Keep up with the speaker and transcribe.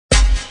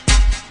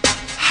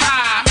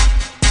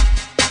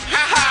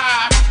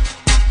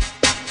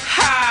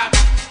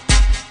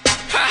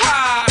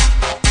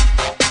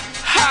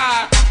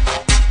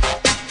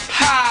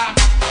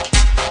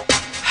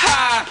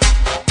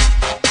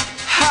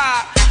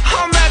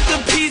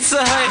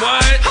Pizza Hut.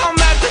 What? I'm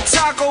at the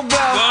Taco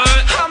Bell.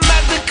 What? I'm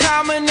at the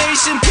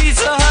combination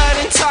Pizza Hut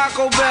and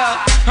Taco Bell.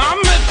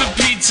 I'm at the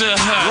Pizza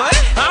Hut. What?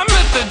 I'm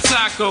at the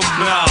Taco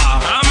Bell.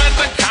 Nah. I'm at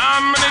the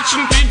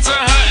combination Pizza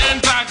Hut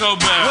and Taco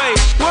Bell. Wait,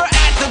 we're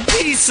at the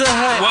Pizza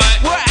Hut. What?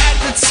 We're at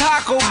the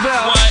Taco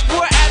Bell. What?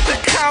 We're at the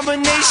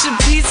combination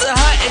Pizza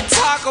Hut and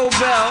Taco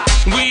Bell.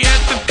 We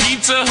at the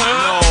Pizza Hut.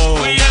 No.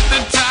 We at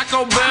the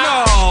Taco Bell.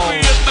 No. We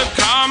at the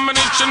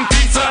combination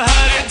Pizza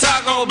Hut and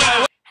Taco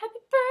Bell.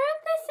 Happy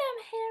birthday, Sam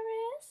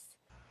Harris.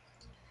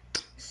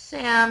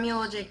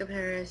 Samuel Jacob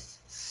Harris.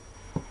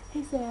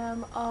 Hey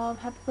Sam,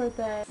 happy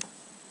birthday.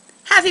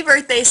 Happy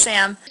birthday,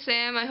 Sam.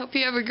 Sam, I hope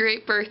you have a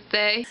great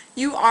birthday.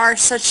 You are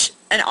such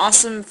an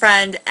awesome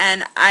friend,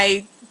 and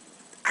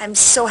I'm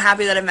so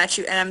happy that I met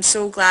you, and I'm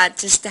so glad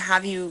just to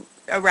have you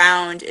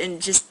around and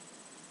just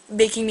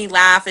making me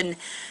laugh and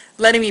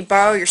letting me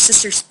borrow your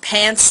sister's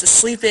pants to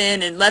sleep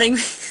in and letting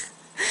me...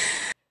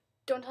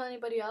 Don't tell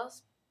anybody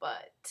else,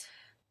 but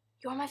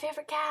you're my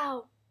favorite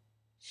cow.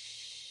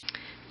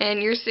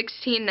 And you're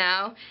 16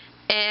 now,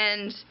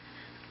 and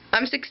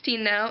I'm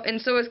 16 now,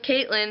 and so is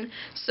Caitlin,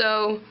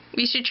 so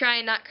we should try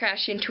and not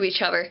crash into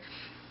each other.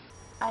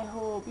 I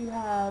hope you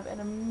have an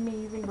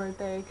amazing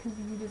birthday, because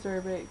you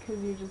deserve it,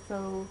 because you're just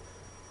so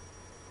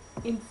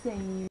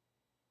insane.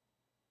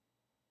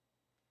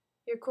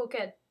 You're a cool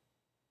kid.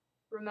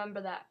 Remember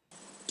that.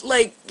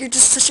 Like, you're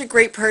just such a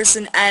great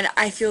person, and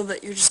I feel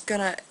that you're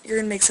gonna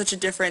make such a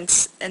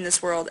difference in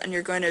this world, and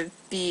you're going to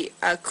be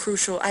a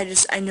crucial, I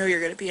know you're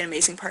going to be an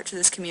amazing part to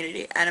this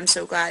community, and I'm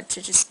so glad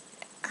to just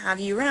have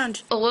you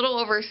around. A little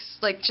over,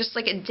 just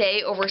a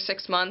day over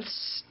 6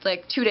 months,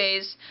 2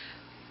 days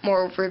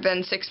more over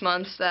than 6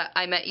 months that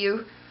I met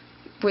you,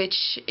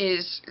 which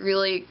is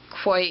really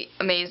quite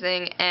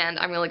amazing, and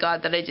I'm really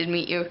glad that I did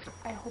meet you.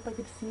 I hope I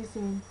get to see you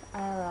soon,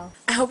 IRL.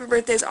 I hope your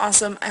birthday's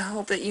awesome. I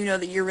hope that you know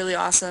that you're really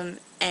awesome,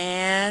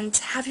 and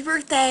happy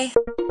birthday!